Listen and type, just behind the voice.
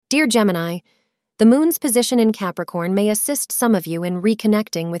Dear Gemini, the moon's position in Capricorn may assist some of you in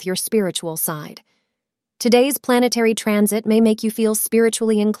reconnecting with your spiritual side. Today's planetary transit may make you feel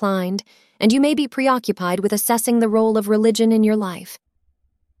spiritually inclined, and you may be preoccupied with assessing the role of religion in your life.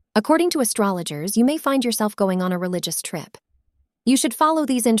 According to astrologers, you may find yourself going on a religious trip. You should follow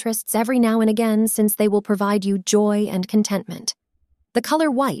these interests every now and again since they will provide you joy and contentment. The color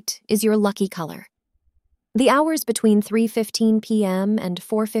white is your lucky color. The hours between 3:15 p.m. and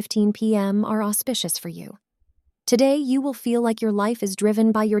 4:15 p.m. are auspicious for you. Today, you will feel like your life is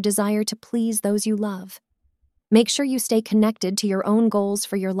driven by your desire to please those you love. Make sure you stay connected to your own goals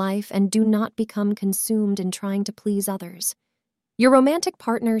for your life and do not become consumed in trying to please others. Your romantic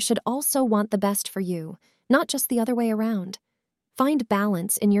partner should also want the best for you, not just the other way around. Find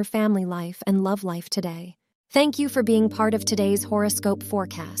balance in your family life and love life today. Thank you for being part of today's horoscope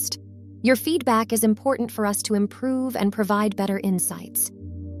forecast. Your feedback is important for us to improve and provide better insights.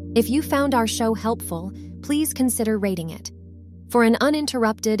 If you found our show helpful, please consider rating it. For an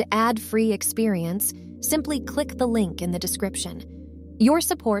uninterrupted, ad-free experience, simply click the link in the description. Your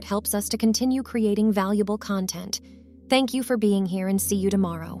support helps us to continue creating valuable content. Thank you for being here and see you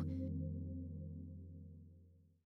tomorrow.